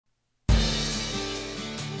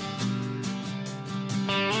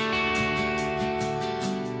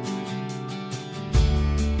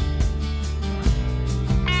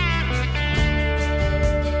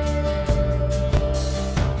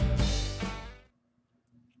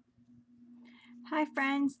Hi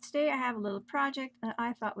friends, today I have a little project that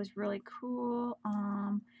I thought was really cool.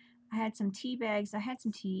 I had some tea bags. I had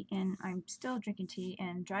some tea and I'm still drinking tea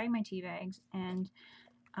and drying my tea bags, and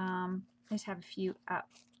I just have a few up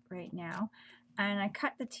right now. And I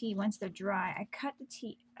cut the tea once they're dry. I cut the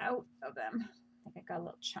tea out of them. I think I got a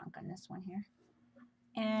little chunk on this one here.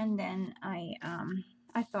 And then I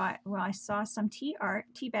thought, well, I saw some tea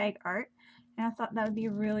bag art, and I thought that would be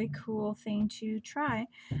a really cool thing to try.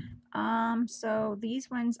 So these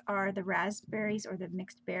ones are the raspberries or the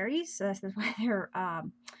mixed berries. So that's why they're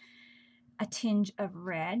a tinge of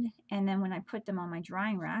red. And then when I put them on my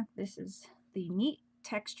drying rack, this is the neat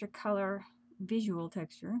texture, color, visual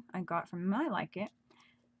texture I got from I Like It.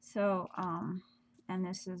 So, and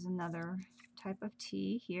this is another type of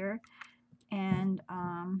tea here. And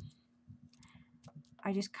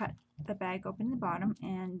I just cut the bag open at the bottom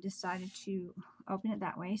and decided to open it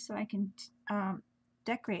that way so I can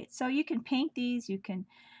decorate. So you can paint these, you can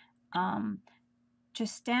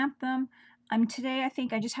just stamp them. Today I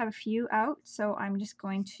think I just have a few out, so I'm just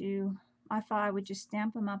going to, I thought I would just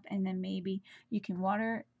stamp them up, and then maybe you can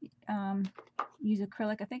use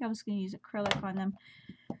acrylic. I think I was going to use acrylic on them,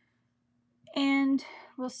 and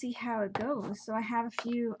we'll see how it goes. So I have a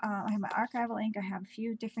few, I have my archival ink, I have a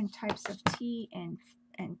few different types of tea and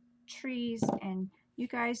trees, and you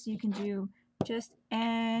guys, you can do just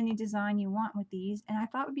any design you want with these, and I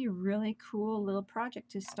thought it would be a really cool little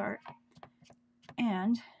project to start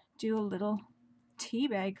and do a little tea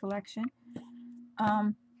bag collection. So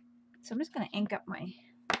I'm just going to ink up my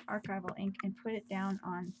archival ink and put it down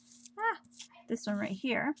on this one right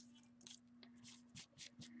here.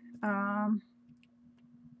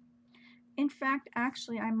 In fact,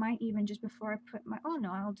 actually, I might even, just before I put my, oh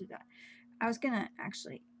no, I'll do that. I was going to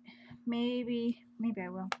actually, maybe I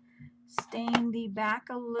will stain the back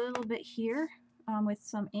a little bit here with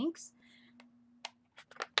some inks.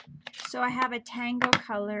 So I have a Tango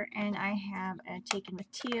color, and I have a Taken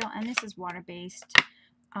with Teal, and this is water-based.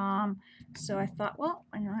 So I thought, well,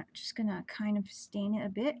 I'm not just going to kind of stain it a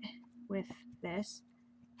bit with this,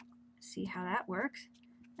 see how that works,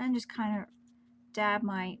 and just kind of dab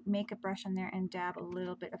my makeup brush on there and dab a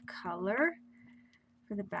little bit of color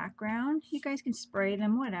for the background. You guys can spray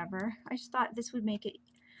them, whatever. I just thought this would make it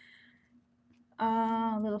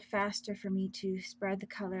a little faster for me to spread the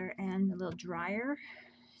color and a little drier.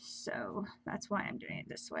 So that's why I'm doing it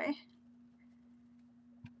this way.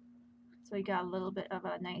 So we got a little bit of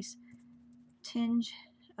a nice tinge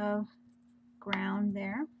of ground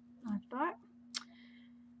there, I thought.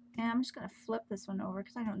 And I'm just going to flip this one over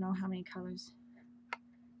because I don't know how many colors,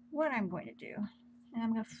 what I'm going to do. And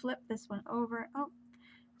I'm going to flip this one over. Oh,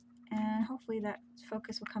 and hopefully that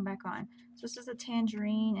focus will come back on. So this is a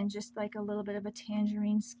tangerine, and just like a little bit of a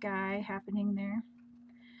tangerine sky happening there.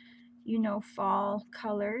 You know, fall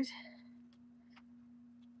colors.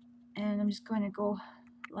 And I'm just going to go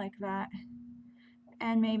like that.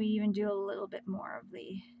 And maybe even do a little bit more of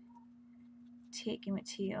the Taken with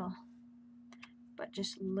Teal, but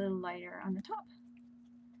just a little lighter on the top.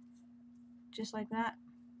 Just like that.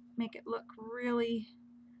 Make it look really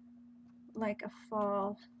like a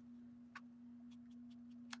fall.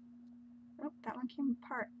 Oh, that one came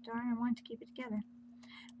apart. Darn, I wanted to keep it together.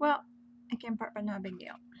 Well, it came apart, but not a big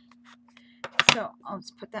deal. So I'll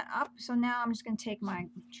just put that up. So now I'm just going to take my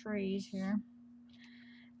trays here.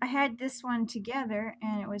 I had this one together,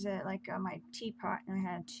 and it was my teapot, and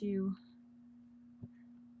I had two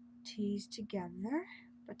teas together,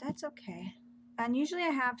 but that's okay. And usually I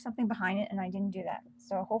have something behind it, and I didn't do that.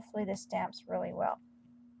 So hopefully this stamps really well.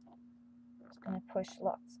 Just going to push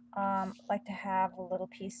lots. Like to have a little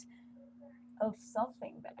piece of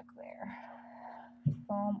something back there,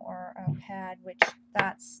 foam or a pad, which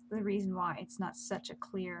that's the reason why it's not such a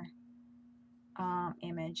clear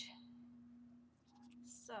image.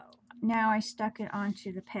 So now I stuck it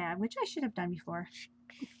onto the pad, which I should have done before,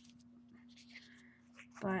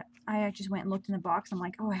 but I just went and looked in the box. I'm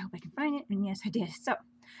like, oh, I hope I can find it, and yes, I did. So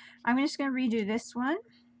I'm just going to redo this one,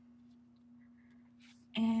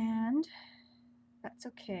 and that's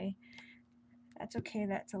okay. That's okay.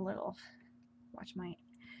 That's a little, watch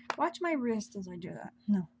my wrist as I do that.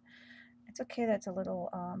 No, it's okay. That's a little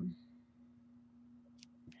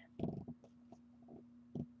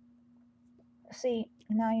see,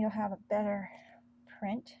 now you'll have a better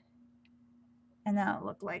print, and that'll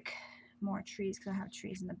look like more trees because I have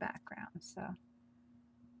trees in the background. So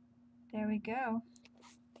there we go.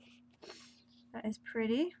 That is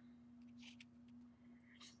pretty.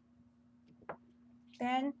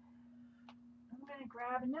 Then I'm going to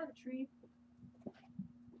grab another tree.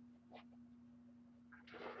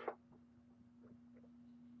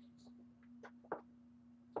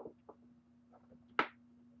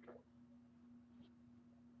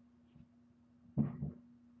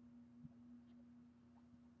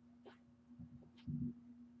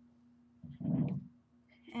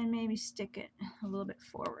 and maybe stick it a little bit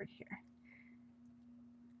forward here.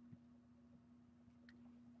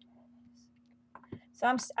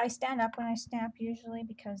 So I stand up when I stamp usually,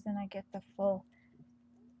 because then I get the full,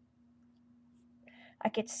 I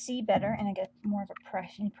get to see better and I get more of a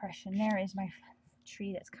impression. There is my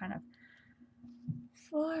tree that's kind of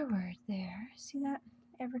forward there. See that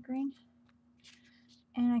evergreen?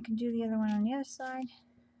 And I can do the other one on the other side.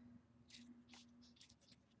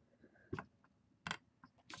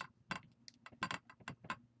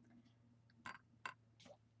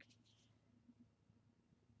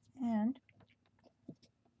 And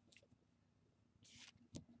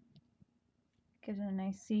gives it a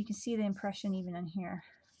nice, so you can see the impression even in here,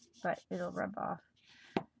 but it'll rub off.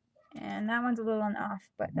 And that one's a little on off,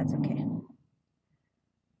 but that's okay.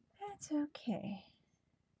 That's okay.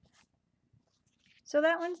 So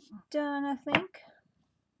that one's done, I think.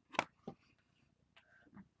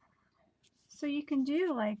 So you can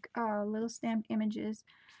do like little stamped images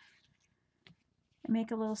and make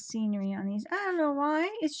a little scenery on these. I don't know why,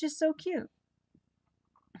 it's just so cute.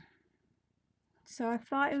 So I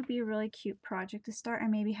thought it would be a really cute project to start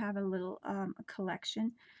and maybe have a little a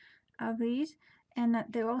collection of these, and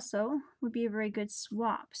that they also would be a very good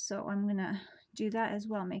swap. So I'm gonna do that as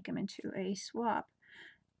well, make them into a swap.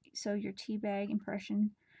 So your tea bag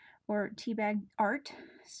impression or tea bag art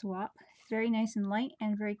swap, very nice and light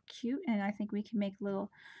and very cute, and I think we can make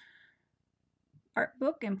little art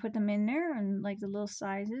book and put them in there and like the little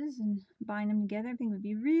sizes and bind them together. I think it would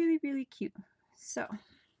be really, really cute. So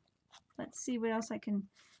let's see what else I can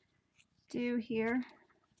do here.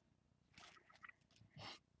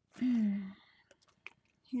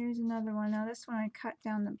 Here's another one. Now this one I cut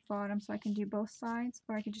down the bottom so I can do both sides,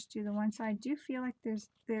 or I could just do the one side. I do feel like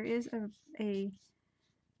there is a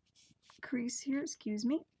crease here, excuse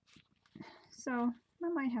me. So I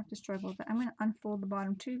might have to struggle, but I'm going to unfold the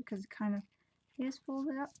bottom too because it kind of is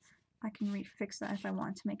folded up. I can refix that if I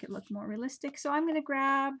want to make it look more realistic. So I'm going to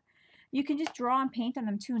grab, you can just draw and paint on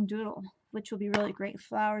them too and doodle, which will be really great,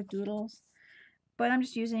 flower doodles. But I'm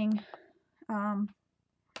just using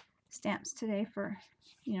stamps today for,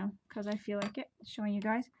 you know, because I feel like it, showing you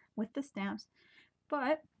guys with the stamps.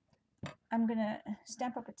 But I'm going to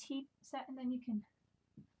stamp up a tea set, and then you can,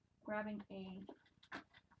 grabbing a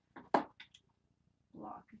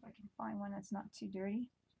block, if I can find one that's not too dirty.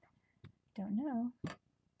 Don't know.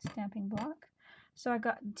 Stamping block. So I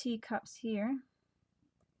got teacups here,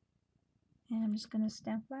 and I'm just going to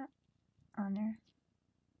stamp that on there.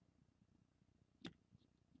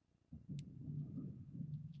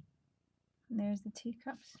 And there's the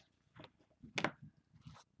teacups,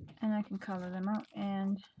 and I can color them out.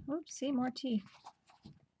 And oops, see, more tea.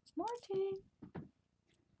 More tea.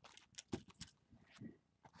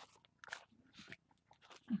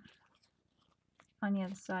 On the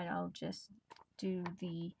other side, I'll just do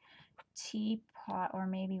the teapot, or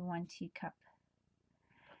maybe one teacup.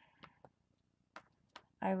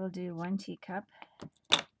 I will do one teacup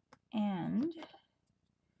and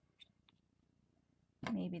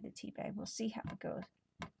maybe the tea bag. We'll see how it goes.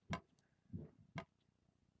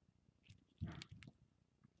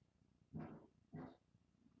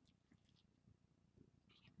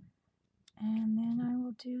 And then I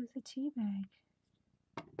will do the tea bag.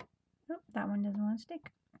 Oh, that one doesn't want to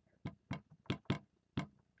stick.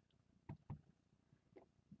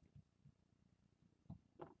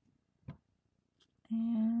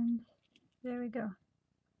 And there we go.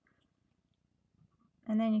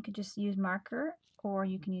 And then you could just use marker, or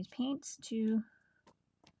you can use paints to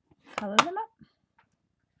color them up.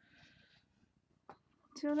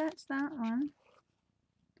 So that's that one.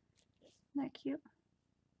 Isn't that cute?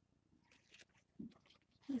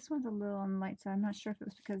 This one's a little on the light side. I'm not sure if it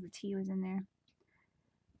was because the tea was in there.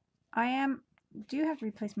 I do have to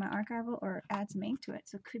replace my archival or add some ink to it,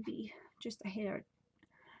 so it could be just a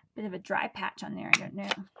bit of a dry patch on there. I don't know.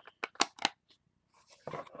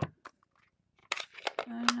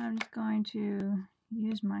 And I'm just going to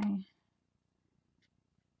use my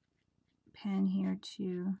pen here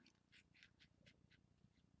to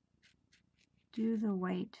do the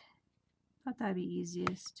white. Thought that'd be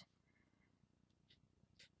easiest.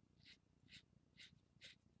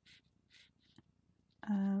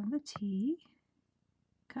 Of the tea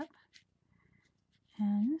cup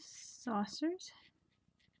and saucers.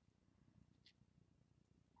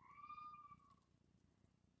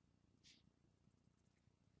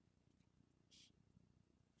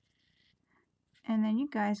 And then you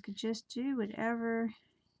guys could just do whatever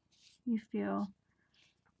you feel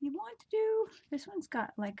you want to do. This one's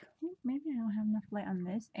got like, maybe I don't have enough light on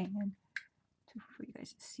this end for you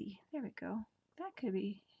guys to see. There we go. That could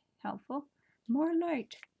be helpful. More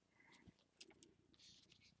light.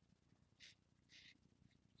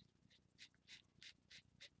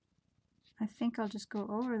 I think I'll just go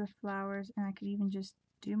over the flowers, and I could even just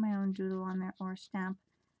do my own doodle on there or stamp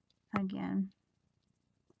again.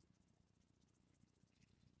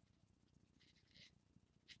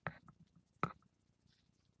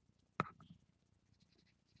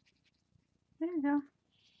 There you go.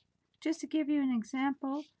 Just to give you an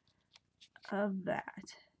example of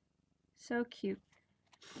that. So cute.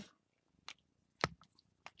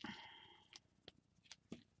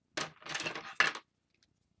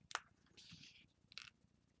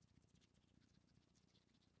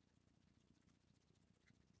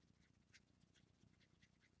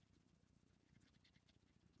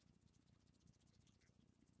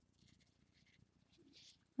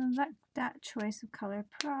 Well, that choice of color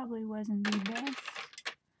probably wasn't the best.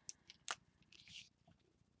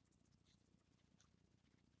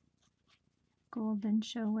 Gold didn't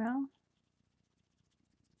show well.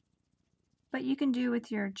 But you can do with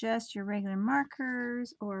just your regular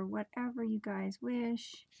markers or whatever you guys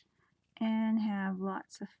wish and have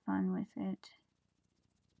lots of fun with it.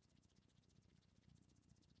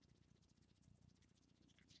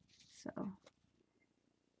 So,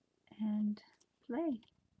 and play.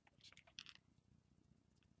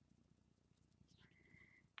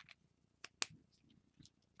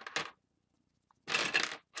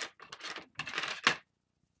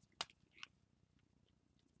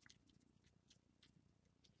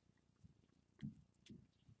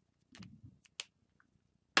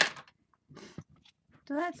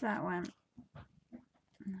 So that's that one.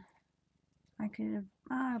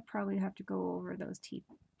 I'll probably have to go over those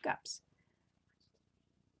teacups.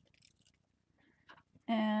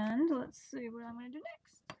 And let's see what I'm going to do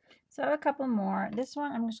next. So I have a couple more. This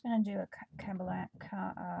one I'm just going to do a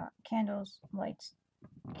candles lights.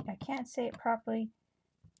 I can't say it properly.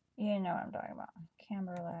 You know what I'm talking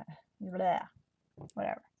about. Blah,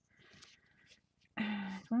 whatever.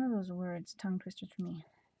 It's one of those words, tongue twisters for me.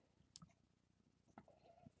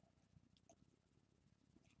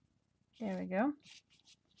 There we go.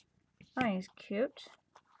 Oh, he's cute.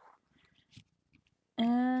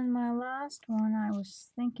 And my last one, I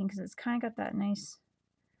was thinking, because it's kind of got that nice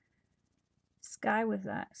sky with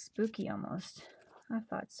that spooky almost. I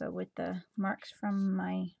thought so, with the marks from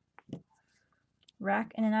my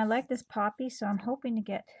rack. And then I like this poppy, so I'm hoping to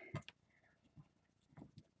get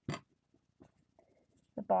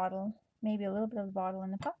the bottle, maybe a little bit of the bottle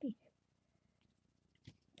in the poppy.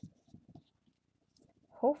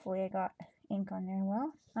 Hopefully I got ink on there.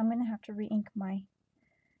 Well, I'm going to have to re-ink my ink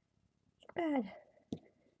pad.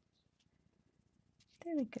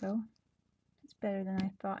 There we go. It's better than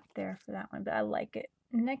I thought there for that one, but I like it.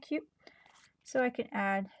 Isn't that cute? So I can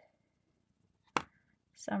add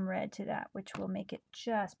some red to that, which will make it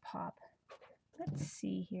just pop. Let's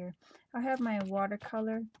see here. I have my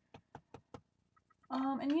watercolor.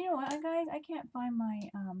 And you know what, guys? I can't find my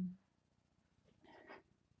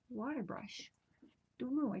water brush.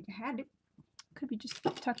 Don't know where I had it. Could be just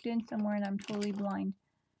tucked in somewhere and I'm totally blind.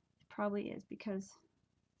 It probably is because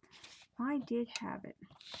I did have it.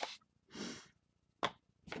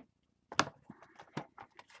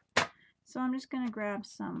 So I'm just going to grab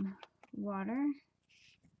some water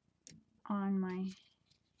on my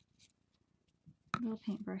little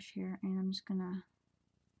paintbrush here, and I'm just going to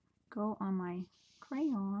go on my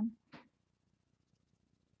crayon,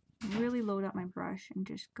 really load up my brush and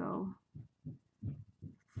just go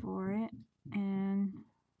for it and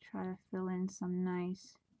try to fill in some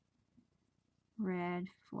nice red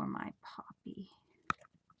for my poppy.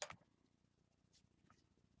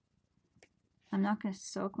 I'm not going to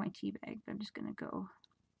soak my tea bag, but I'm just going to go.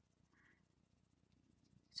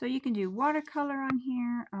 So you can do watercolor on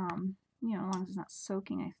here, you know, as long as it's not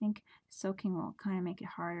soaking. I think soaking will kind of make it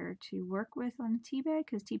harder to work with on the tea bag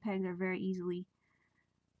because tea bags are very easily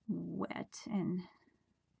wet and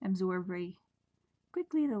absorb very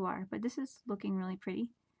quickly the water. But this is looking really pretty.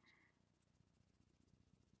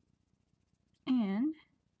 And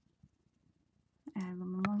add a little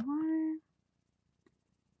more water.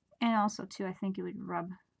 And also, too, I think it would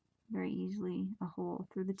rub very easily a hole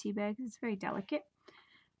through the tea bag. It's very delicate.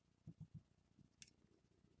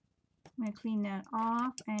 I'm going to clean that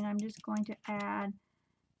off, and I'm just going to add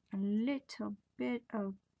a little bit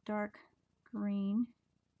of dark green.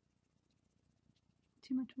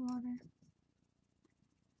 Too much water.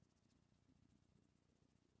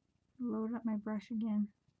 Load up my brush again.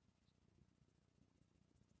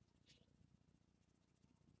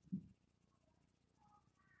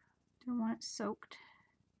 Don't want it soaked.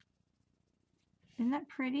 Isn't that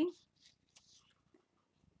pretty?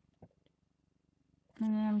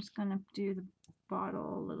 And then I'm just going to do the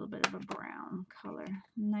bottle a little bit of a brown color.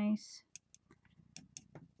 Nice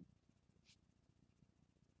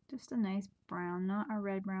Just a nice brown, not a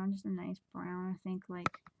red brown, just a nice brown. I think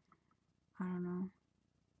like, I don't know,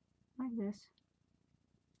 like this.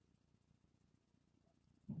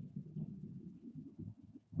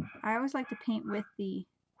 I always like to paint with the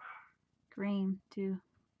green too.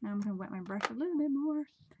 Now I'm going to wet my brush a little bit more.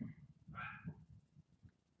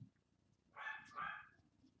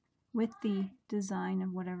 With the design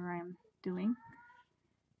of whatever I'm doing.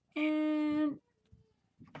 And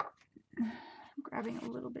I'm grabbing a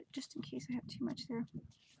little bit just in case I have too much there.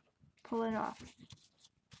 Pull it off.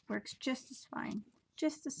 Works just as fine.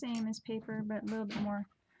 Just the same as paper, but a little bit more.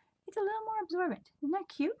 It's a little more absorbent. Isn't that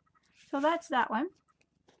cute? So that's that one.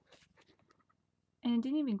 And it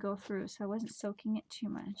didn't even go through, so I wasn't soaking it too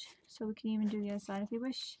much. So we can even do the other side if you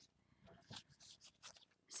wish.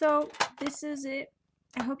 So this is it.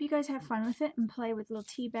 I hope you guys have fun with it and play with little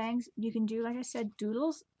tea bags. You can do, like I said,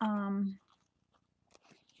 doodles.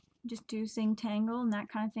 Just do sing tangle and that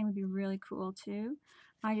kind of thing would be really cool too.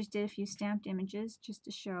 I just did a few stamped images just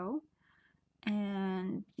to show.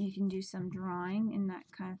 And you can do some drawing and that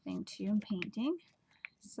kind of thing too, and painting.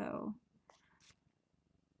 So,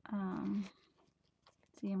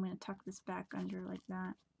 see, I'm going to tuck this back under like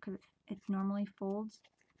that because it normally folds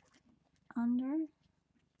under.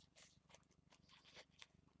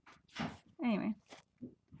 Anyway,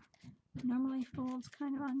 normally folds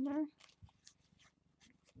kind of under.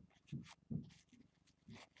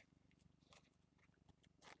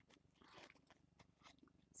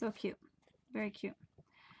 So cute, very cute.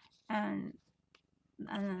 And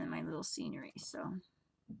then my little scenery. So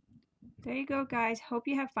there you go, guys. Hope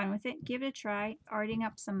you have fun with it. Give it a try. Arting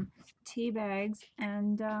up some tea bags,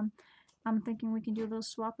 and I'm thinking we can do a little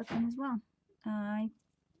swap with them as well.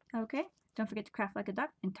 Okay. Don't forget to craft like a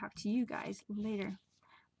duck, and talk to you guys later.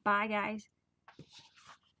 Bye, guys.